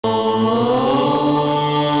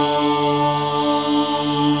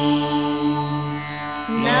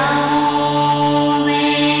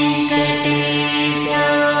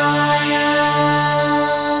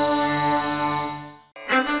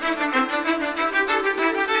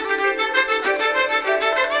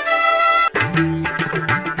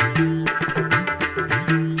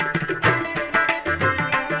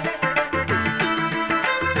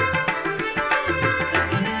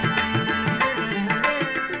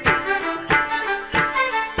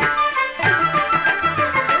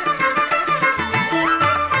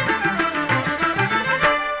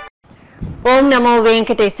ఓం నమో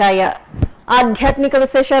వెంకటేశాయ. ఆధ్యాత్మిక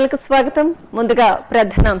విశేషాలకు స్వాగతం. ముందుగా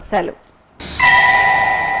ప్రధానాంశాలు.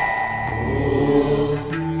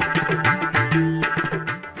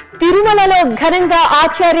 తిరుమలలో ఘనంగా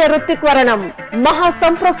ఆచార్య ఋత్విక్వరణం. మహా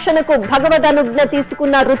సంప్రోక్షణకు భగవదనుజ్ఞ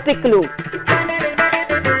తీసుకున్న ఋత్విక్కులు.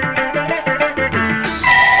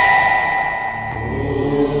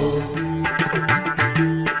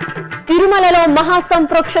 తిరుమలలో మహా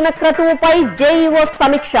సంప్రోక్షణ క్రతువుపై జేఈఓ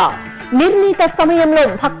సమీక్ష. నిర్ణీత సమయంలో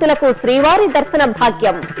భక్తులకు శ్రీవారి దర్శన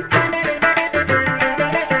భాగ్యం.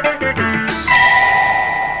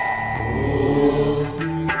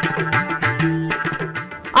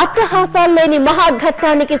 అట్టహాసాలు లేని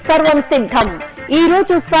మహాఘట్టానికి సర్వం సిద్ధం. ఈ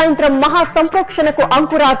రోజు సాయంత్రం మహా సంప్రోక్షణకు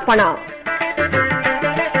అంకురార్పణ.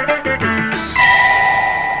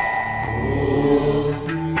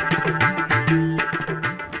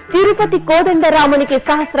 తిరుపతి కోదండరామునికి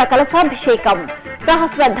సహస్ర కలశాభిషేకం.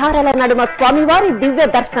 సహస్రధారల నడుమ స్వామివారి దివ్య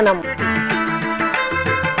దర్శనం.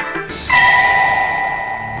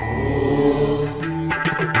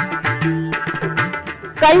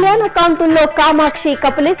 కళ్యాణ కాంతుల్లో కామాక్షి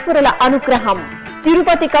కపిలేశ్వరుల అనుగ్రహం.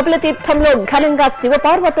 తిరుపతి కపిలతీర్థంలో ఘనంగా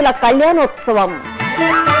శివపార్వతుల కళ్యాణోత్సవం.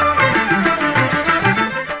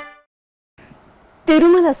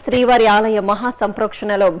 తిరుమల శ్రీవారి ఆలయ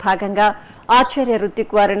మహాసంప్రోక్షణలో భాగంగా ఆచార్య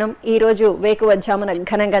ఋత్విక్వరణం ఈ రోజు వేకువజామున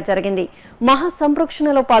ఘనంగా జరిగింది.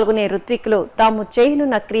 మహాసంప్రోక్షణలో పాల్గొనే ఋత్విక్కులు తాము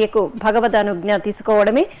చేయనున్న క్రియకు భగవదనుజ్ఞ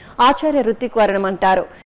తీసుకోవడమే ఆచార్య ఋత్విక్వరణం అంటారు.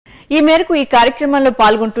 ఈ మేరకు ఈ కార్యక్రమంలో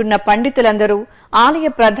పాల్గొంటున్న పండితులందరూ ఆలయ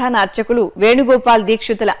ప్రధాన అర్చకులు వేణుగోపాల్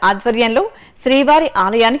దీక్షితుల ఆధ్వర్యంలో శ్రీవారి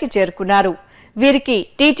ఆలయానికి చేరుకున్నారు. వీరికి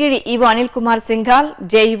TTD EO Anil Kumar Singhal,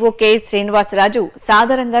 JEO K S Srinivasaraju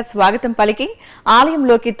సాదరంగా స్వాగతం పలికి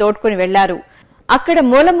ఆలయంలోకి తోడ్కొని వెళ్లారు. అక్కడ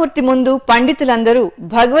మూలమూర్తి ముందు పండితులందరూ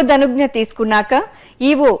భగవదనుజ్ఞ తీసుకున్నాక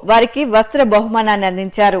ఈవో వారికి వస్త్ర బహుమానాన్ని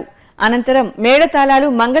అందించారు. అనంతరం మేళతాళాలు,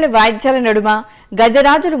 మంగళ వాయిద్యాల నడుమ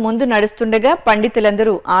గజరాజులు ముందు నడుస్తుండగా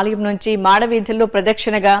పండితులందరూ ఆలయం నుంచి మాడవీధుల్లో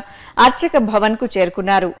ప్రదక్షిణగా అర్చక భవన్ కు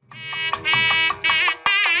చేరుకున్నారు.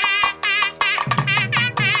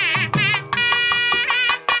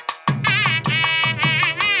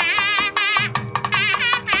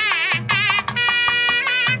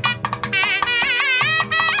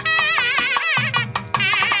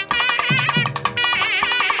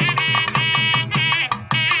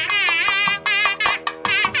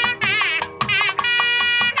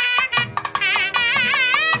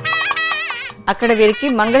 అక్కడ వీరికి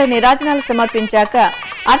మంగళ నీరాజనాలు సమర్పించాక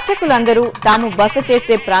అర్చకులందరూ తాము బస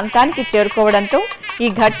చేసే ప్రాంతానికి చేరుకోవడంతో ఈ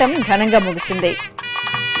ఘట్టం ఘనంగా ముగిసింది.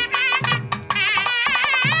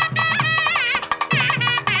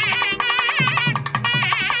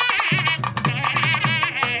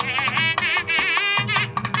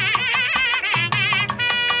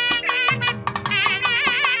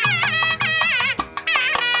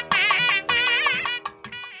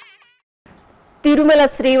 తిరుమల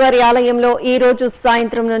శ్రీవారి ఆలయంలో ఈ రోజు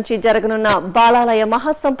సాయంత్రం నుంచి జరగనున్న బాలాలయ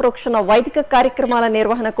మహాసంప్రోక్షణ వైదిక కార్యక్రమాల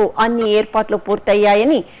నిర్వహణకు అన్ని ఏర్పాట్లు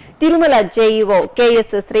పూర్తయ్యాయని తిరుమల జేఈఓ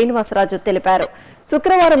కెఎస్ శ్రీనివాసరాజు తెలిపారు.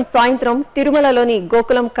 శుక్రవారం సాయంత్రం తిరుమలలోని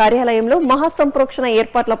గోకులం కార్యాలయంలో మహాసంప్రోక్షణ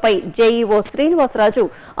ఏర్పాట్లపై జేఈఓ శ్రీనివాసరాజు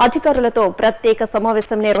అధికారులతో ప్రత్యేక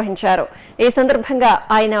సమావేశం నిర్వహించారు. ఈ సందర్భంగా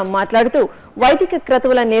ఆయన మాట్లాడుతూ వైదిక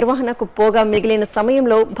క్రతువుల నిర్వహణకు పోగా మిగిలిన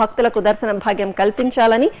సమయంలో భక్తులకు దర్శన భాగ్యం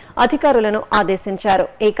కల్పించాలని అధికారులను ఆదేశించారు.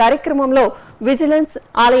 ఈ కార్యక్రమంలో విజిలెన్స్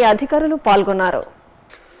ఆలయ అధికారులు పాల్గొన్నారు.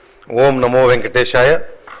 ఓం నమో వెంకటేశాయ.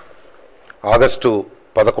 ఆగస్టు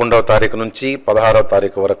 11వ తారీఖు నుంచి 16వ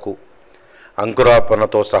తారీఖు వరకు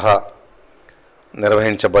అంకురార్పణతో సహా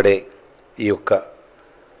నిర్వహించబడే ఈ యొక్క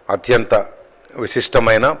అత్యంత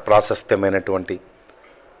విశిష్టమైన ప్రాశస్త్యమైనటువంటి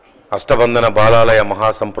అష్టబంధన బాలాలయ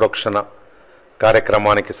మహాసంప్రోక్షణ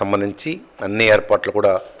కార్యక్రమానికి సంబంధించి అన్ని ఏర్పాట్లు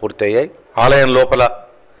కూడా పూర్తయ్యాయి. ఆలయం లోపల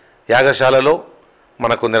యాగశాలలో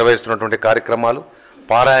మనకు నిర్వహిస్తున్నటువంటి కార్యక్రమాలు,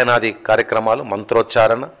 పారాయణాది కార్యక్రమాలు,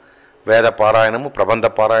 మంత్రోచ్చారణ, వేద పారాయణము, ప్రబంధ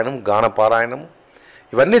పారాయణం, గాన పారాయణము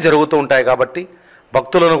ఇవన్నీ జరుగుతూ ఉంటాయి. కాబట్టి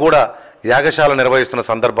భక్తులను కూడా యాగశాల నిర్వహిస్తున్న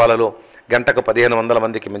సందర్భాలలో గంటకు 1500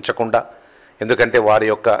 మందికి మించకుండా, ఎందుకంటే వారి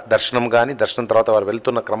యొక్క దర్శనం కానీ దర్శనం తర్వాత వారు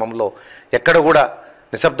వెళ్తున్న క్రమంలో ఎక్కడ కూడా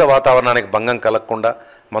నిశ్శబ్ద వాతావరణానికి భంగం కలగకుండా,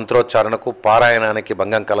 మంత్రోచ్చారణకు పారాయణానికి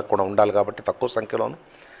భంగం కలగకుండా ఉండాలి. కాబట్టి తక్కువ సంఖ్యలోను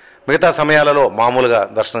మిగతా సమయాలలో మామూలుగా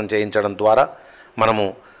దర్శనం చేయించడం ద్వారా మనము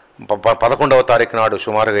 11వ తారీఖు నాడు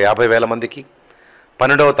సుమారుగా 50,000 మందికి,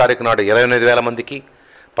 12వ తారీఖు నాడు 28,000 మందికి,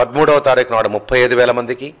 13వ తారీఖు నాడు 35,000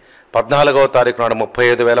 మందికి, 14వ తారీఖు నాడు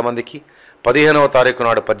 35,000 మందికి, 15వ తారీఖు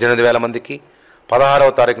నాడు 18,000 మందికి,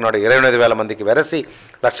 16వ తారీఖు నాడు 28,000 మందికి వెరసి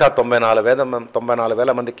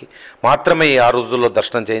 1,94,000 మందికి మాత్రమే ఈ 6 రోజుల్లో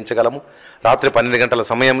దర్శనం చేయించగలము. రాత్రి 12 గంటల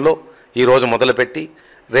సమయంలో ఈరోజు మొదలుపెట్టి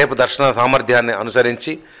రేపు దర్శన సామర్థ్యాన్ని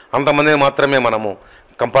అనుసరించి అంతమందిని మాత్రమే మనము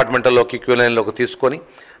కంపార్ట్మెంట్లోకి క్యూ లైన్లోకి తీసుకొని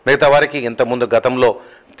మిగతా వారికి ఇంతకుముందు గతంలో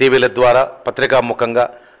టీవీల ద్వారా పత్రికాముఖంగా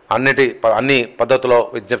అన్ని పద్ధతుల్లో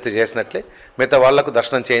విజ్ఞప్తి చేసినట్లే మిగతా వాళ్లకు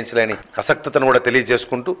దర్శనం చేయించలేని అసక్తతను కూడా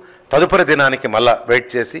తెలియజేసుకుంటూ తదుపరి దినానికి మళ్ళా వెయిట్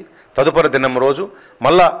చేసి తదుపరి దినం రోజు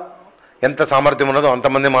మళ్ళా ఎంత సామర్థ్యం ఉన్నదో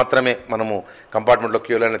అంతమంది మాత్రమే మనము కంపార్ట్మెంట్లో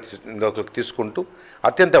క్యూ లైన్లోకి తీసుకుంటూ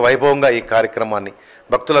అత్యంత వైభవంగా ఈ కార్యక్రమాన్ని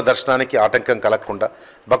భక్తుల దర్శనానికి ఆటంకం కలగకుండా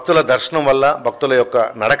భక్తుల దర్శనం వల్ల భక్తుల యొక్క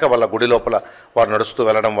నడక వల్ల గుడి లోపల వారు నడుస్తూ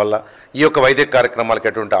వెళ్ళడం వల్ల ఈ యొక్క వైదిక కార్యక్రమాలకు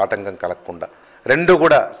ఎటువంటి ఆటంకం కలగకుండా రెండు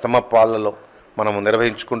కూడా సమపాలలో మనము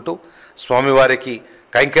నిర్వహించుకుంటూ స్వామివారికి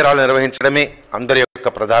కైంకర్యాలు నిర్వహించడమే అందరి యొక్క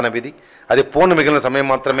ప్రధాన విధి. అది పూర్ణ మిగిలిన సమయం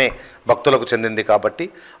మాత్రమే భక్తులకు చెందింది కాబట్టి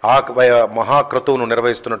ఆ మహాక్రతువును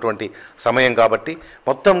నిర్వహిస్తున్నటువంటి సమయం కాబట్టి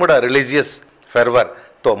మొత్తం కూడా రిలీజియస్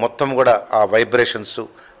ఫెర్వర్తో మొత్తం కూడా ఆ వైబ్రేషన్స్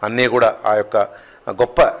అన్నీ కూడా ఆ యొక్క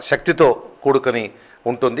గొప్ప శక్తితో కూడుకొని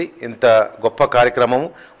ఉంటుంది. ఇంత గొప్ప కార్యక్రమము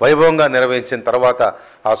వైభవంగా నిర్వహించిన తర్వాత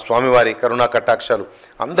ఆ స్వామివారి కరుణా కటాక్షాలు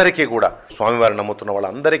అందరికీ కూడా స్వామివారిని నమ్ముతున్న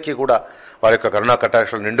వాళ్ళందరికీ కూడా వారి యొక్క కరుణా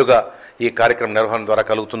కటాక్షాలు నిండుగా ఈ కార్యక్రమం నిర్వహణ ద్వారా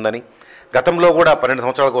కలుగుతుందని, గతంలో కూడా 12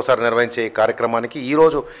 సంవత్సరాలకు ఒకసారి నిర్వహించే ఈ కార్యక్రమానికి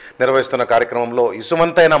ఈరోజు నిర్వహిస్తున్న కార్యక్రమంలో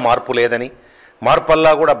ఇసుమంతైన మార్పు లేదని,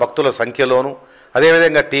 మార్పల్లా కూడా భక్తుల సంఖ్యలోనూ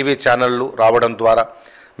అదేవిధంగా టీవీ ఛానళ్ళు రావడం ద్వారా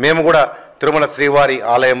మేము కూడా తిరుమల శ్రీవారి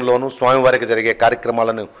ఆలయంలోనూ స్వామివారికి జరిగే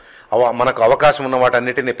కార్యక్రమాలను మనకు అవకాశం ఉన్న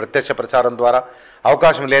వాటన్నిటిని ప్రత్యక్ష ప్రచారం ద్వారా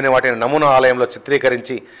అవకాశం లేని వాటిని నమూనా ఆలయంలో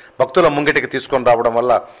చిత్రీకరించి భక్తుల ముంగిటికి తీసుకొని రావడం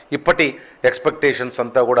వల్ల ఇప్పటి ఎక్స్పెక్టేషన్స్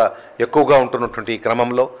అంతా కూడా ఎక్కువగా ఉంటున్నటువంటి ఈ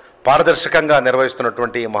క్రమంలో పారదర్శకంగా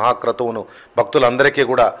నిర్వహిస్తున్నటువంటి ఈ మహాక్రతువును భక్తులందరికీ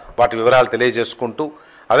కూడా వాటి వివరాలు తెలియజేసుకుంటూ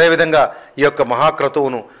అదేవిధంగా ఈ యొక్క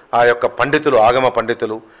మహాక్రతువును ఆ యొక్క పండితులు ఆగమ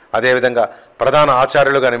పండితులు అదేవిధంగా ప్రధాన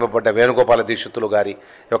ఆచార్యులుగా నియమింపబడ్డ వేణుగోపాల దీక్షితులు గారి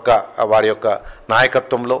వారి యొక్క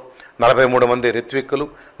నాయకత్వంలో 43 మంది రిత్విక్కులు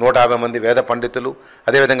 150 మంది వేద పండితులు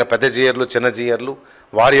అదేవిధంగా పెద్ద జీయర్లు చిన్న జీయర్లు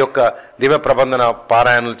వారి యొక్క దివ్య ప్రబంధన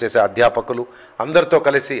పారాయణలు చేసే అధ్యాపకులు అందరితో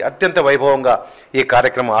కలిసి అత్యంత వైభవంగా ఈ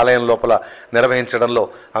కార్యక్రమం ఆలయం లోపల నిర్వహించడంలో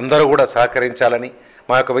అందరూ కూడా సహకరించాలని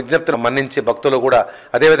మా యొక్క విజ్ఞప్తిని మన్నించి భక్తులు కూడా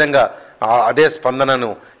అదేవిధంగా అదే స్పందనను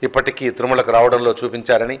ఇప్పటికీ తిరుమలకు రావడంలో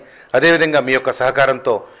చూపించారని, అదేవిధంగా మీ యొక్క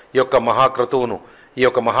సహకారంతో ఈ యొక్క మహాక్రతువును ఈ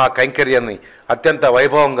యొక్క మహా కైంకర్యాన్ని అత్యంత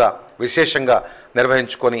వైభవంగా విశేషంగా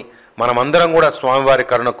నిర్వహించుకొని మనమందరం కూడా స్వామివారి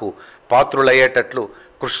కరుణకు పాత్రులయ్యేటట్లు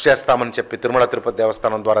కృషి చేస్తామని చెప్పి తిరుమల తిరుపతి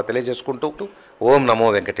దేవస్థానం ద్వారా తెలియజేసుకుంటూ ఓం నమో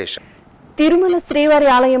వెంకటేశ. తిరుమల శ్రీవారి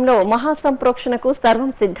ఆలయంలో మహాసంప్రోక్షణకు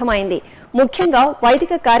సర్వం సిద్ధమైంది. ముఖ్యంగా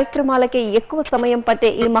వైదిక కార్యక్రమాలకే ఎక్కువ సమయం పట్టే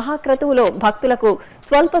ఈ మహాక్రతువులో భక్తులకు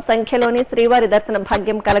స్వల్ప సంఖ్యలోనే శ్రీవారి దర్శన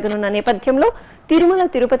భాగ్యం కలగనున్న నేపథ్యంలో తిరుమల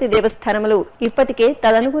తిరుపతి దేవస్థానములు ఇప్పటికే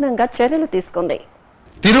తదనుగుణంగా చర్యలు తీసుకుంది.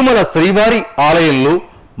 తిరుమల శ్రీవారి ఆలయంలో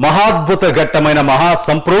మహాద్భుత ఘట్టమైన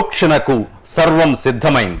మహాసంప్రోక్షణకు సర్వం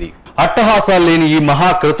సిద్ధమైంది. అట్టహాసాలు లేని ఈ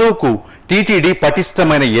మహాక్రతువుకు టీటీడీ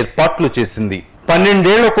పటిష్టమైన ఏర్పాట్లు చేసింది. 12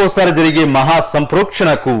 ఏళ్లకోసారి జరిగే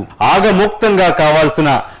మహాసంప్రోక్షణకు ఆగమోక్తంగా కావాల్సిన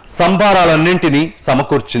సంభారాలన్నింటినీ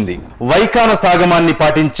సమకూర్చింది. వైఖాన సాగమాన్ని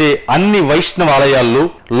పాటించే అన్ని వైష్ణవాలయాల్లో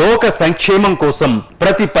లోక సంక్షేమం కోసం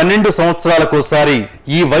ప్రతి 12 సంవత్సరాలకోసారి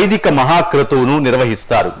ఈ వైదిక మహాక్రతువును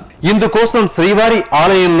నిర్వహిస్తారు. ఇందుకోసం శ్రీవారి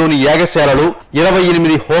ఆలయంలోని యాగశాలలో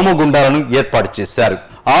 28 హోమగుండాలను ఏర్పాటు చేశారు.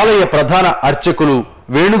 ఆలయ ప్రధాన అర్చకులు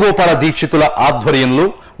వేణుగోపాల దీక్షితుల ఆధ్వర్యంలో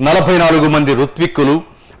 44 మంది ఋత్విక్కులు,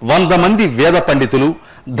 100 మంది వేద పండితులు,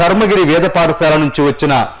 ధర్మగిరి వేద పాఠశాల నుంచి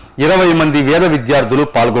వచ్చిన 20 మంది వేద విద్యార్థులు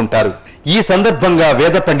పాల్గొంటారు. ఈ సందర్భంగా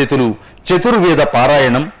వేద పండితులు చతుర్వేద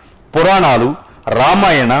పారాయణం, పురాణాలు,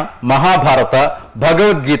 రామాయణ, మహాభారత,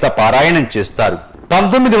 భగవద్గీత పారాయణం చేస్తారు.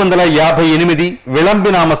 1958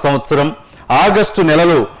 విళంబినామ సంవత్సరం ఆగస్టు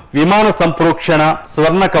నెలలో విమాన సంప్రోక్షణ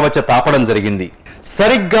స్వర్ణ కవచ తాపడం జరిగింది.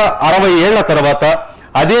 సరిగ్గా 60 ఏళ్ల తర్వాత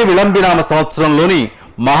అదే విళంబినామ సంవత్సరంలోని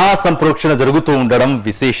మహాసంప్రోక్షణ జరుగుతూ ఉండడం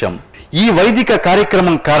విశేషం. ఈ వైదిక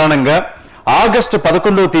కార్యక్రమం కారణంగా ఆగస్టు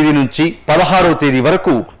 11వ తేదీ నుంచి 16వ తేదీ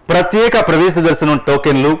వరకు ప్రత్యేక ప్రవేశ దర్శనం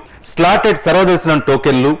టోకెన్లు, స్లాటెడ్ సర్వదర్శనం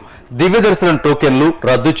టోకెన్లు, దివ్య దర్శనం టోకెన్లు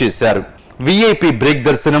రద్దు చేశారు. విఐపి బ్రేక్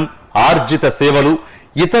దర్శనం, ఆర్జిత సేవలు,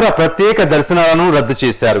 ఇతర ప్రత్యేక దర్శనాలను రద్దు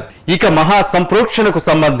చేశారు. ఇక మహాసంప్రోక్షణకు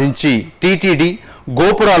సంబంధించి టీటీడీ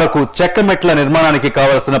గోపురాలకు చెక్కమెట్ల నిర్మాణానికి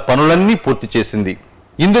కావలసిన పనులన్నీ పూర్తి చేసింది.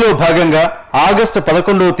 ఇందులో భాగంగా ఆగస్టు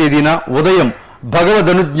 11వ తేదీన ఉదయం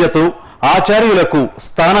భగవదనుజ్ఞతో ఆచార్యులకు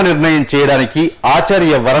స్థాన నిర్ణయం చేయడానికి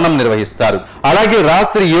ఆచార్య వరణం నిర్వహిస్తారు. అలాగే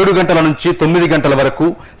రాత్రి 7 గంటల నుంచి 9 గంటల వరకు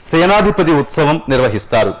సేనాధిపతి ఉత్సవం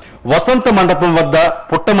నిర్వహిస్తారు. వసంత మండపం వద్ద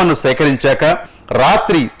పుట్టమన్ను సేకరించాక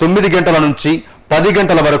రాత్రి 9 గంటల నుంచి 10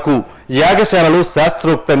 గంటల వరకు యాగశాలలో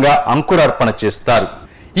శాస్త్రోక్తంగా అంకురార్పణ చేస్తారు.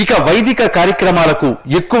 ఇక వైదిక కార్యక్రమాలకు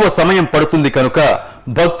ఎక్కువ సమయం పడుతుంది కనుక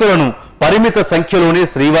భక్తులను పరిమిత సంఖ్యలోనే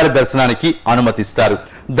శ్రీవారి దర్శనానికి అనుమతిస్తారు.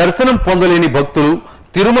 దర్శనం పొందలేని భక్తులు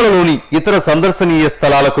తిరుమలలోని ఇతర సందర్శనీయ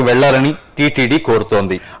స్థలాలకు వెళ్లాలని టీటీడీ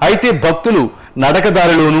కోరుతోంది. అయితే భక్తులు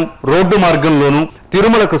నడకదారిలోనూ రోడ్డు మార్గంలోనూ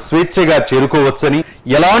తిరుమలకు స్వేచ్ఛగా చేరుకోవచ్చని,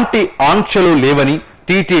 ఎలాంటి ఆంక్షలు లేవని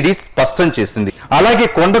టీటీడీ స్పష్టం చేసింది. అలాగే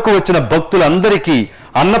కొండకు వచ్చిన భక్తులందరికీ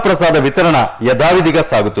అన్నప్రసాద వితరణ యథావిధిగా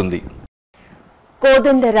సాగుతుంది.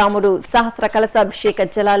 కోదండరాముడు సహస్ర కలశాభిషేక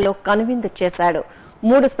జలాల్లో కనువిందు చేశాడు.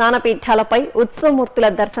 3 స్నానపీఠాలపై ఉత్సవమూర్తుల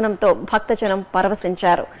దర్శనంతో భక్తజనం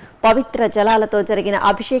పరవశించారు. పవిత్ర జలాలతో జరిగిన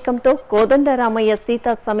అభిషేకంతో కోదండరామయ్య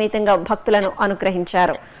సీతా సమేతంగా భక్తులను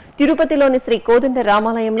అనుగ్రహించారు. తిరుపతిలోని శ్రీ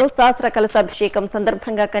కోదండరామాలయంలో సహస్ర కలశాభిషేకం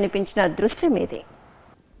సందర్భంగా కనిపించిన దృశ్యమేది.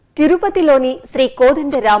 తిరుపతిలోని శ్రీ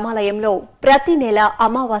కోదండరామాలయంలో ప్రతి నెల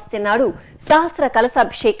అమావాస్య నాడు సహస్ర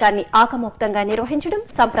కలశాభిషేకాన్ని ఆకమోక్తంగా నిర్వహించడం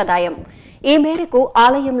సంప్రదాయం. ఈ మేరకు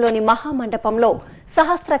ఆలయంలోని మహామండపంలో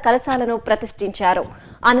సహస్ర కలశాలను ప్రతిష్ఠించారు.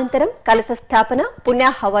 అనంతరం కలశ స్థాపన,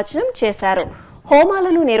 పుణ్యాహవచనం చేశారు.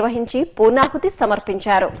 హోమాలను నిర్వహించి పూర్ణాహుతి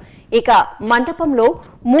సమర్పించారు. ఇక మండపంలో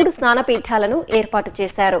 3 స్నానపీఠాలను ఏర్పాటు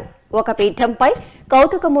చేశారు. ఒక పీఠంపై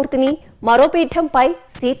కౌతుకమూర్తిని, మరో పీఠంపై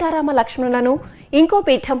సీతారామ లక్ష్మణులను, ఇంకో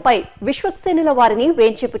పీఠంపై విశ్వక్సేనుల వారిని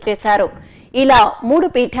వేంచేపు చేశారు. ఇలా 3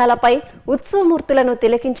 పీఠాలపై ఉత్సవమూర్తులను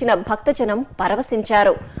తిలకించిన భక్తజనం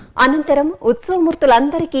పరవశించారు. అనంతరం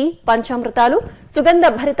ఉత్సవమూర్తులందరికీ పంచామృతాలు, సుగంధ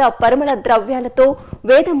భరిత పరిమళ ద్రవ్యాలతో,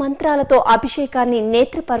 వేద మంత్రాలతో అభిషేకాన్ని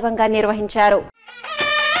నేత్రపర్వంగా నిర్వహించారు.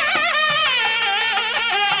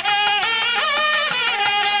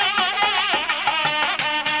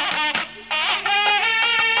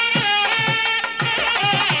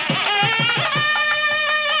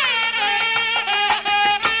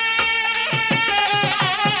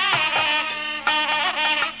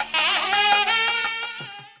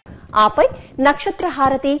 ఆపై నక్షత్ర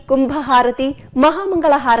హారతి, కుంభహారతి,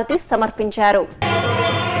 మహామంగళ హారతి సమర్పించారు.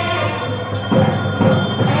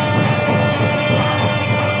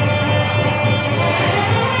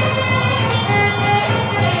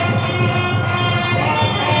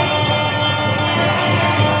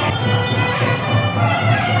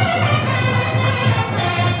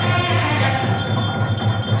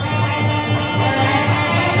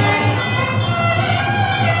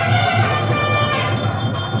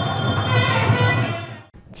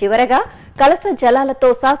 చివరగా కలశ జలాలతో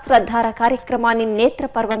సహస్రధార కార్యక్రమాన్ని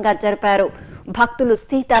నేత్రపర్వంగా జరిపారు. భక్తులు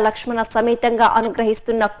సీతా లక్ష్మణ సమేతంగా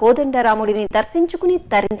అనుగ్రహిస్తున్న కోదండరాముడిని దర్శించుకుని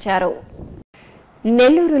తరించారు.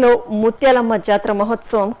 నెల్లూరులో ముత్యాలమ్మ జాతర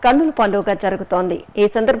మహోత్సవం కన్నుల పండుగగా జరుగుతోంది. ఈ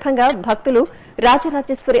సందర్భంగా భక్తులు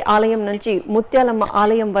రాజరాజేశ్వరి ఆలయం నుంచి ముత్యాలమ్మ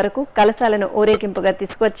ఆలయం వరకు కలశాలను ఊరేగింపుగా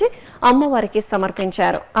తీసుకొచ్చి అమ్మవారికి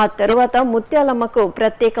సమర్పించారు. ఆ తరువాత ముత్యాలమ్మకు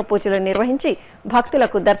ప్రత్యేక పూజలు నిర్వహించి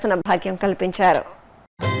భక్తులకు దర్శన భాగ్యం కల్పించారు.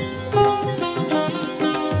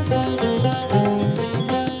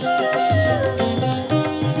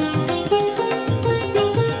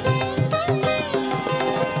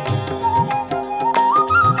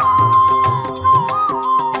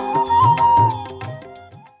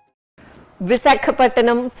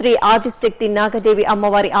 విశాఖపట్నం శ్రీ ఆదిశక్తి నాగదేవి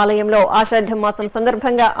అమ్మవారి ఆలయంలో ఆషాఢ మాసం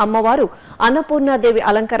సందర్భంగా అమ్మవారు అన్నపూర్ణాదేవి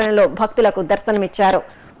అలంకరణలో భక్తులకు దర్శనమిచ్చారు.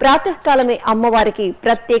 ప్రాతకాలమే అమ్మవారికి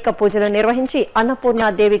ప్రత్యేక పూజలు నిర్వహించి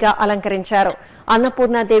అన్నపూర్ణాదేవిగా అలంకరించారు.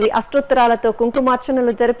 అన్నపూర్ణాదేవి అష్టోత్తరాలతో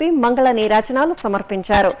కుంకుమార్చనలు జరిపి మంగళ నీరాజనాలు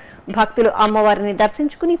సమర్పించారు. భక్తులు అమ్మవారిని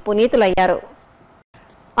దర్శించుకుని పునీతులయ్యారు.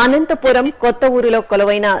 అనంతపురం కొత్త ఊరిలో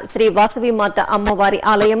కొలువైన శ్రీ వాసవిమాత అమ్మవారి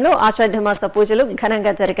ఆలయంలో ఆషాఢమాస పూజలు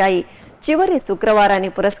ఘనంగా జరిగాయి. చివరి శుక్రవారాన్ని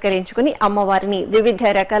పురస్కరించుకుని అమ్మవారిని వివిధ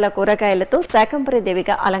రకాల కూరగాయలతో శాకంబరి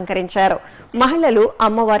దేవిగా అలంకరించారు. మహిళలు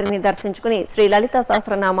అమ్మవారిని దర్శించుకుని శ్రీ లలితా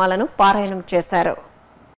సహస్రనామాలను పారాయణం చేశారు.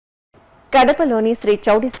 కడపలోని శ్రీ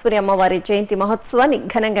చౌడేశ్వరి అమ్మవారి జయంతి మహోత్సవాన్ని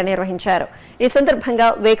ఘనంగా నిర్వహించారు. ఈ సందర్భంగా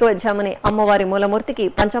వేకువజామునే అమ్మవారి మూలమూర్తికి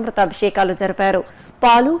పంచామృతాభిషేకాలు జరిపారు.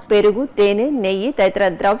 పాలు, పెరుగు, తేనె, నెయ్యి తదితర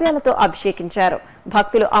ద్రవ్యాలతో అభిషేకించారు.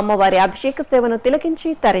 భక్తులు అమ్మవారి అభిషేక సేవను తిలకించి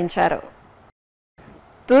తరించారు.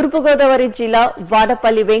 తూర్పుగోదావరి జిల్లా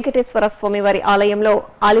వాడపల్లి వెంకటేశ్వర స్వామివారి ఆలయంలో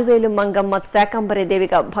అలివేలు మంగమ్మ శాకంబరి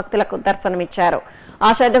దేవిగా భక్తులకు దర్శనమిచ్చారు.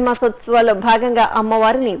 ఆషాఢ మాసోత్సవాల్లో భాగంగా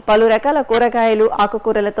అమ్మవారిని పలు రకాల కూరగాయలు,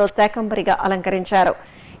 ఆకుకూరలతో శాకంబరిగా అలంకరించారు.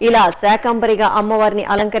 ఇలా శాకంబరిగా అమ్మవారిని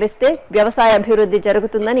అలంకరిస్తే వ్యవసాయ అభివృద్ధి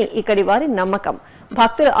జరుగుతుందని ఇక్కడి వారి నమ్మకం.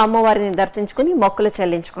 భక్తులు అమ్మవారిని దర్శించుకుని మొక్కులు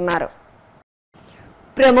చెల్లించుకున్నారు.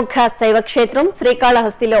 ప్రముఖ శైవక్షేత్రం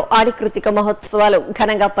శ్రీకాళహస్తిలో ఆడి కృతిక మహోత్సవాలు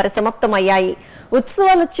ఘనంగా పరిసమాప్తమయ్యాయి.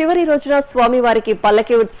 ఉత్సవాల చివరి రోజున స్వామివారికి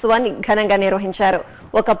పల్లకి ఉత్సవాన్ని ఘనంగా నిర్వహించారు.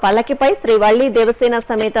 ఒక పల్లకిపై శ్రీ వల్లి దేవసేన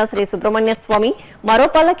సమేత శ్రీ సుబ్రహ్మణ్య స్వామి, మరో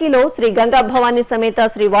పల్లకిలో శ్రీ గంగా భవాని సమేత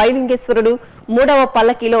శ్రీ వాయులింగేశ్వరుడు, మూడవ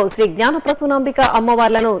పల్లకిలో శ్రీ జ్ఞానప్రసూనాంబిక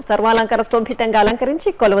అమ్మవార్లను సర్వాలంకార శోభితంగా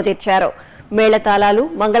అలంకరించి కొలువుదీర్చారు. మేళతాళాలు,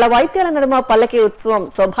 మంగళ వాయిద్యాల నడుమ పల్లకి ఉత్సవం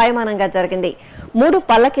శోభాయమానంగా జరిగింది. 3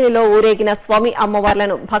 పల్లకిలలో ఊరేగిన స్వామి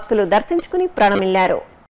అమ్మవార్లను భక్తులు దర్శించుకుని ప్రణమిల్లారు.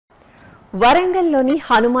 వరంగల్లోని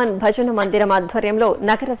హనుమాన్ భజన మందిరం ఆధ్వర్యంలో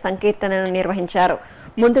నగర సంకీర్తనను నిర్వహించారు.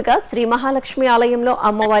 ముందుగా శ్రీ మహాలక్ష్మి ఆలయంలో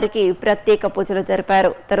అమ్మవారికి ప్రత్యేక పూజలు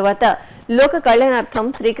జరిపారు. తరువాత లోక కళ్యాణార్థం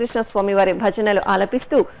శ్రీకృష్ణ స్వామివారి భజనలు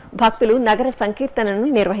ఆలపిస్తూ భక్తులు నగర సంకీర్తనను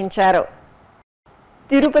నిర్వహించారు.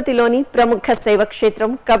 తిరుపతిలోని ప్రముఖ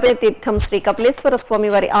శైవక్షేత్రం కపిలతీర్థం శ్రీ కపిలేశ్వర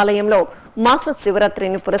స్వామివారి ఆలయంలో మాస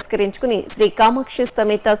శివరాత్రిని పురస్కరించుకుని శ్రీ కామాక్షి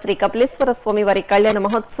సమేత శ్రీ కపిలేశ్వర స్వామివారి కళ్యాణ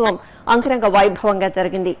మహోత్సవం అంగరంగ వైభవంగా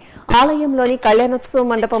జరిగింది. ఆలయంలోని కళ్యాణోత్సవ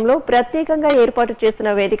మండపంలో ప్రత్యేకంగా ఏర్పాటు చేసిన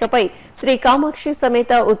వేదికపై శ్రీ కామాక్షి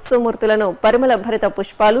సమేత ఉత్సవమూర్తులను పరిమళ భరిత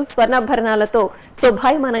పుష్పాలు, స్వర్ణాభరణాలతో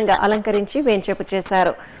శోభాయమానంగా అలంకరించి వేంచేపు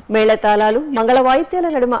చేశారు. మేళతాళాలు, మంగళ వాయిద్యాల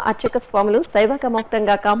నడుమ అర్చక స్వాములు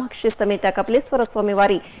శైవకమోక్తంగా కామాక్షి సమేత కపిలేశ్వర స్వామి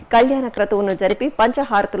వారి కళ్యాణ క్రతువును జరిపి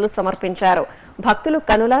పంచహారతులు సమర్పించారు. భక్తులు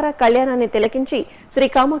కనులారా కళ్యాణాన్ని తిలకించి శ్రీ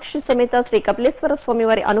కామాక్షి సమేత శ్రీ కపిలేశ్వర స్వామి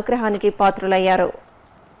వారి అనుగ్రహానికి పాత్రులయ్యారు.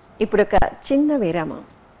 ఇప్పుడొక చిన్న విరామం.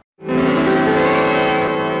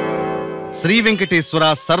 శ్రీ వెంకటేశ్వర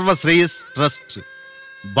సర్వశ్రేయస్ ట్రస్ట్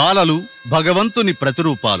బాలలు భగవంతుని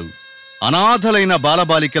ప్రతిరూపాలు. అనాథలైన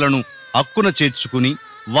బాలబాలికలను అక్కున చేర్చుకుని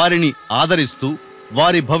వారిని ఆదరిస్తూ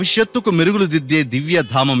వారి భవిష్యత్తుకు మెరుగులు దిద్దే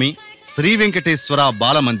దివ్యధామమే శ్రీ వెంకటేశ్వర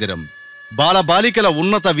బాలమందిరం. బాలబాలికల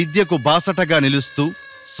ఉన్నత విద్యకు బాసటగా నిలుస్తూ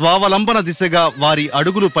స్వావలంబన దిశగా వారి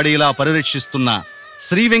అడుగులు పడేలా పరిరక్షిస్తున్న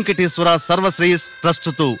శ్రీ వెంకటేశ్వర సర్వశ్రేయస్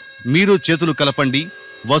ట్రస్టుతో మీరు చేతులు కలపండి.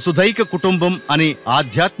 వసుధైక కుటుంబం అనే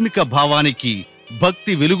ఆధ్యాత్మిక భావానికి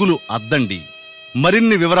భక్తి వెలుగులు అద్దండి.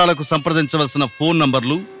 మరిన్ని వివరాలకు సంప్రదించవలసిన ఫోన్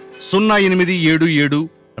నంబర్లు 0877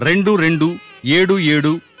 22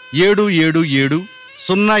 77 777,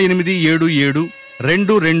 0877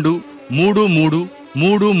 22 33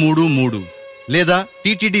 333 లేదా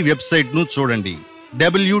టీటీడీ వెబ్సైట్ను చూడండి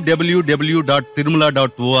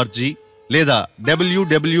www.tirumala.org లేదా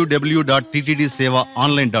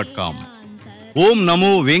www.ttdsevaonline.com. ఓం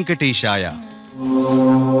నమో వెంకటేశాయ.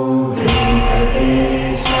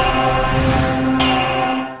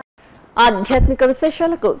 ఆధ్యాత్మిక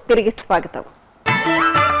విశేషాలకు తిరిగి స్వాగతం.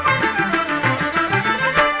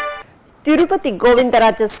 తిరుపతి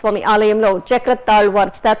గోవిందరాజస్వామి ఆలయంలో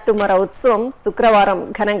చక్రతాళ్వార్ శాత్తుమర ఉత్సవం శుక్రవారం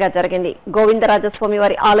ఘనంగా జరిగింది. గోవిందరాజస్వామి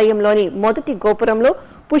వారి ఆలయంలోని మొదటి గోపురంలో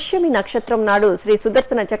పుష్యమి నక్షత్రం నాడు శ్రీ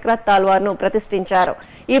సుదర్శన చక్రతాళ్వార్ను ప్రతిష్ఠించారు.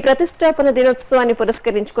 ఈ ప్రతిష్టాపన దినోత్సవాన్ని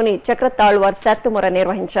పురస్కరించుకుని చక్రతాళ్వార్ శాత్తుమర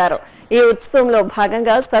నిర్వహించారు. ఈ ఉత్సవంలో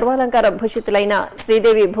భాగంగా సర్వాలంకార భూషితులైన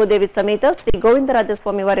శ్రీదేవి భూదేవి సమేత శ్రీ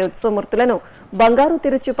గోవిందరాజస్వామి వారి ఉత్సవమూర్తులను బంగారు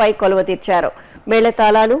తిరుచుపై కొలువుతీర్చారు.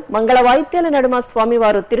 మేళతాళాలు, మంగళ వాయిద్యాల నడుమ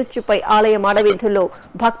స్వామివారు తిరుచుపై ఆలయ మాడవీధుల్లో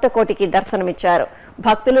భక్త కోటికి దర్శనమిచ్చారు.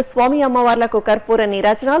 భక్తులు స్వామి అమ్మవార్లకు కర్పూర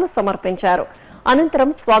నీరాజనాలు సమర్పించారు. అనంతరం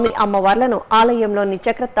స్వామి అమ్మవార్లను ఆలయంలోని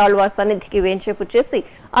చక్రతాళ్వార్ సన్నిధికి వేంచేపు చేసి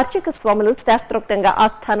అర్చక స్వాములు శాస్త్రోక్తంగా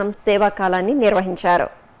ఆస్థానం సేవాకాలాన్ని నిర్వహించారు.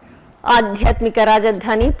 ఆధ్యాత్మిక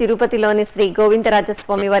రాజధాని తిరుపతిలోని శ్రీ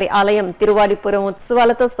గోవిందరాజస్వామి వారి ఆలయం తిరువాడిపురం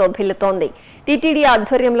ఉత్సవాలతో శోభిల్లుతోంది. టీటీడీ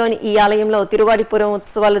ఆధ్వర్యంలోని ఈ ఆలయంలో తిరువాడిపురం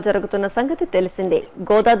ఉత్సవాలు జరుగుతున్న సంగతి తెలిసిందే.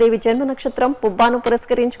 గోదాదేవి జన్మ నక్షత్రం పుబ్బాను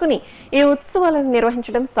పురస్కరించుకుని ఈ ఉత్సవాలను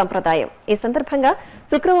నిర్వహించడం సంప్రదాయం. ఈ సందర్భంగా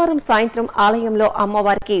శుక్రవారం సాయంత్రం ఆలయంలో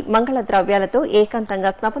అమ్మవారికి మంగళ ద్రవ్యాలతో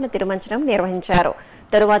ఏకాంతంగా స్నపన తిరుమంచనం నిర్వహించారు.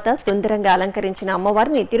 తరువాత సుందరంగా అలంకరించిన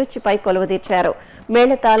అమ్మవారిని తిరుచిపై కొలువుదీర్చారు.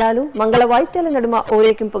 మేళతాళాలు, మంగళ వాయిద్యాల నడుమ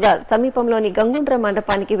ఊరేగింపుగా సమీపంలోని గంగుండ్ర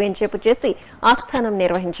మండపానికి వేంచేపు చేసి ఆస్థానం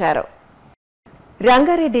నిర్వహించారు.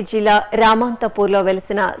 రంగారెడ్డి జిల్లా రామాంతపూర్లో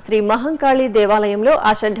వెలిసిన శ్రీ మహంకాళి దేవాలయంలో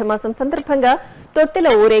ఆషాఢమాసం సందర్భంగా తొట్టెల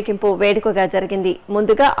ఊరేగింపు వేడుకగా జరిగింది.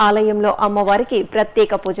 ముందుగా ఆలయంలో అమ్మవారికి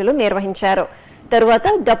ప్రత్యేక పూజలు నిర్వహించారు. తరువాత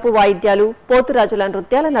డప్పు వాయిద్యాలు, పోతురాజుల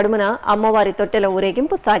నృత్యాల నడుమున అమ్మవారి తొట్టెల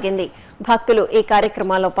ఊరేగింపు సాగింది. భక్తులు ఈ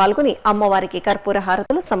కార్యక్రమాల్లో పాల్గొని అమ్మవారికి కర్పూర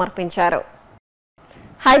హారతులు సమర్పించారు.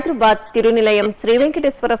 హైదరాబాద్ తిరునిలయం శ్రీ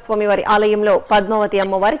వెంకటేశ్వర స్వామి వారి ఆలయంలో పద్మావతి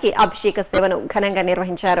అమ్మవారికి అభిషేక సేవను ఘనంగా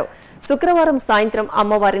నిర్వహించారు. శుక్రవారం సాయంత్రం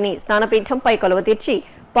అమ్మవారిని స్నానపీఠంపై కొలువుతీర్చి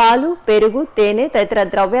పాలు, పెరుగు, తేనె తదితర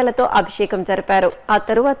ద్రవ్యాలతో అభిషేకం జరిపారు. ఆ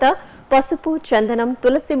తరువాత పసుపు, చందనం,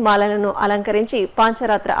 తులసి మాలలను అలంకరించి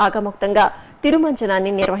పాంచరాత్ర ఆగమోక్తంగా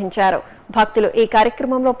తిరుమంజనాన్ని నిర్వహించారు. భక్తులు ఈ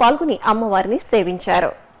కార్యక్రమంలో పాల్గొని అమ్మవారిని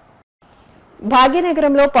సేవించారు.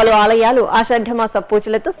 భాగ్యనగరంలో పలు ఆలయాలు ఆషాఢమాస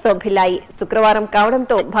పూజలతో శోభిల్లాయి. శుక్రవారం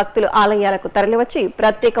కావడంతో భక్తులు ఆలయాలకు తరలివచ్చి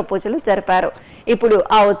ప్రత్యేక పూజలు జరిపారు. ఇప్పుడు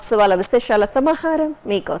ఆ ఉత్సవాల విశేషాల సమాహారం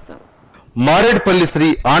మీకోసం. మారేడ్పల్లి శ్రీ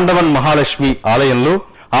ఆండవన్ మహాలక్ష్మి ఆలయంలో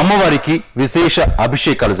అమ్మవారికి విశేష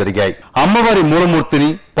అభిషేకాలు జరిగాయి. అమ్మవారి మూలమూర్తిని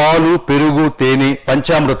పాలు, పెరుగు, తేనె,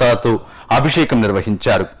 పంచామృతాలతో అభిషేకం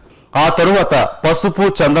నిర్వహించారు. ఆ తరువాత పసుపు,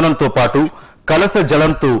 చందనంతో పాటు కలశ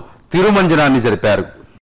జలంతో తిరుమంజనాన్ని జరిపారు.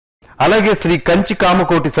 అలాగే శ్రీ కంచి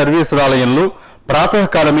కామకోటి సర్వేశ్వరాలయంలో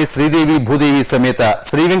ప్రాతకాలమే శ్రీదేవి భూదేవి సమేత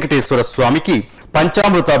శ్రీ వెంకటేశ్వర స్వామికి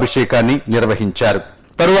పంచామృతాభిషేకాన్ని నిర్వహించారు.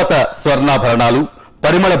 తరువాత స్వర్ణాభరణాలు,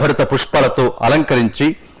 పరిమళ భరిత పుష్పాలతో అలంకరించి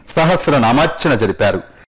సహస్రనామార్చన జరిపారు.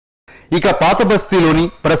 ఇక పాతబస్తీలోని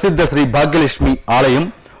ప్రసిద్ధ శ్రీ భాగ్యలక్ష్మి ఆలయం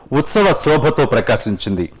ఉత్సవ శోభతో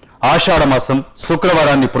ప్రకాశించింది. ఆషాఢమాసం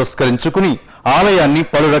శుక్రవారాన్ని పురస్కరించుకుని ఆలయాన్ని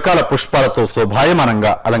పలు రకాల పుష్పాలతో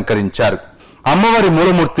శోభాయమానంగా అలంకరించారు. అమ్మవారి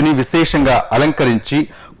మూలమూర్తిని విశేషంగా అలంకరించి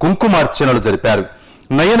కుంకుమార్చనలు జరిపారు.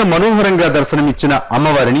 నయన మనోహరంగా దర్శనమిచ్చిన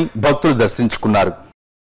అమ్మవారిని భక్తులు దర్శించుకున్నారు.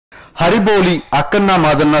 హరిబౌలి అక్కన్న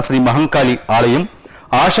మాదన్న శ్రీ మహంకాళి ఆలయం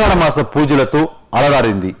ఆషాఢమాస పూజలతో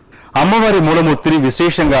అలరారింది. అమ్మవారి మూలమూర్తిని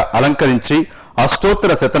విశేషంగా అలంకరించి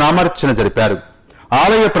అష్టోత్తర శతనామార్చన జరిపారు.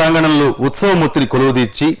 ఆలయ ప్రాంగణంలో ఉత్సవమూర్తిని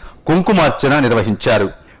కొలువుదీర్చి కుంకుమార్చన నిర్వహించారు.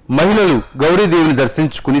 మహిళలు గౌరీదేవిని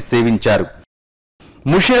దర్శించుకుని సేవించారు.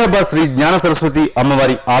 ముషీరాబాద్ శ్రీ జ్ఞాన సరస్వతి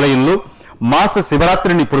అమ్మవారి ఆలయంలో మాస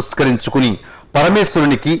శివరాత్రిని పురస్కరించుకుని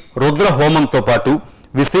పరమేశ్వరునికి రుద్ర హోమంతో పాటు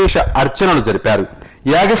విశేష అర్చనలు జరిపారు.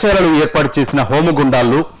 యాగశాలలు ఏర్పాటు చేసిన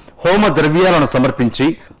హోమగుండాల్లో హోమ ద్రవ్యాలను సమర్పించి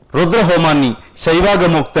రుద్రహోమాన్ని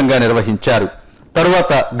శైవాగమోక్తంగా నిర్వహించారు.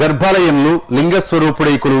 తరువాత గర్భాలయంలో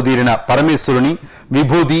లింగస్వరూపుడై కొలువుదీరిన పరమేశ్వరుని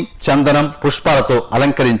విభూది, చందనం, పుష్పాలతో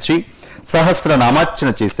అలంకరించి సహస్రనామార్చన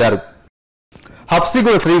చేశారు.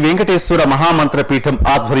 హబ్సిగూడ శ్రీ వెంకటేశ్వర మహామంత్రపీఠం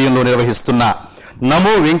ఆధ్వర్యంలో నిర్వహిస్తున్న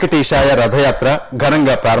నమో వెంకటేశాయ రథయాత్ర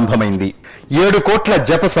ఘనంగా ప్రారంభమైంది. 7 కోట్ల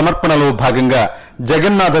జప సమర్పణలో భాగంగా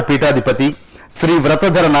జగన్నాథ పీఠాధిపతి శ్రీ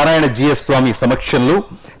వ్రతధర నారాయణ జీఎస్ స్వామి సమక్షంలో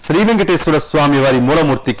శ్రీ వెంకటేశ్వర స్వామి వారి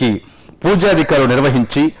మూలమూర్తికి పూజాధికారులు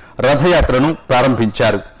నిర్వహించి రథయాత్రను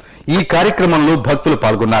ప్రారంభించారు. ఈ కార్యక్రమంలో భక్తులు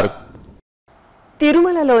పాల్గొన్నారు.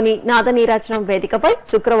 తిరుమలలోని నాదనీరాజనం వేదికపై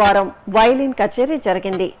శుక్రవారం వయలిన్ కచేరీ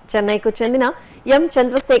జరిగింది. చెన్నైకు చెందిన ఎం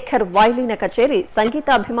చంద్రశేఖర్ వయలిన్ కచేరీ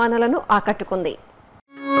సంగీతాభిమానులను ఆకట్టుకుంది.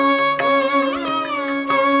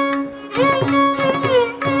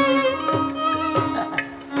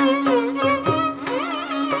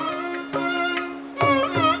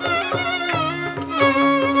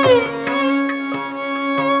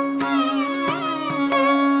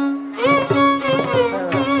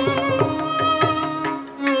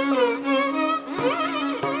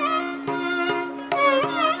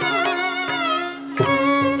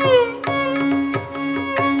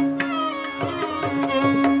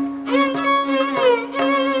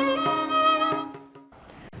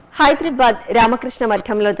 హైదరాబాద్ రామకృష్ణ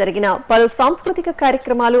మఠంలో జరిగిన పలు సాంస్కృతిక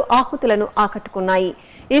కార్యక్రమాలు ఆహుతులను ఆకట్టుకున్నాయి.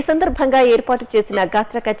 ఈ సందర్భంగా ఏర్పాటు చేసిన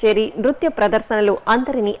గాత్ర కచేరీ, నృత్య ప్రదర్శనలు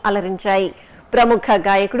అందరినీ అలరించాయి. ప్రముఖ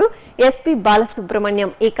గాయకుడు ఎస్పి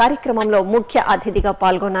బాలసుబ్రహ్మణ్యం ఈ కార్యక్రమంలో ముఖ్య అతిథిగా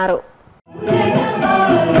పాల్గొన్నారు.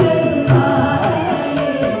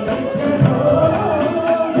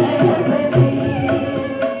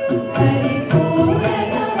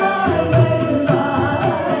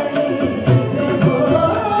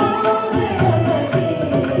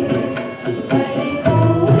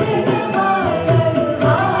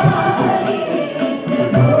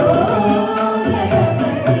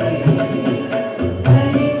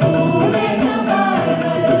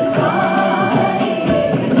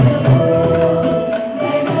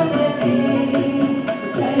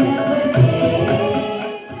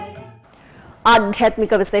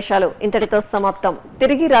 ఆధ్యాత్మిక విశేషాలు ఇంతటితో సమాప్తం.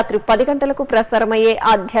 తిరిగి రాత్రి 10 గంటలకు ప్రసారమయ్యే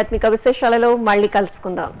ఆధ్యాత్మిక విశేషాలలో మళ్ళీ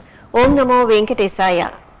కలుసుకుందాం. ఓం నమో వెంకటేశాయ.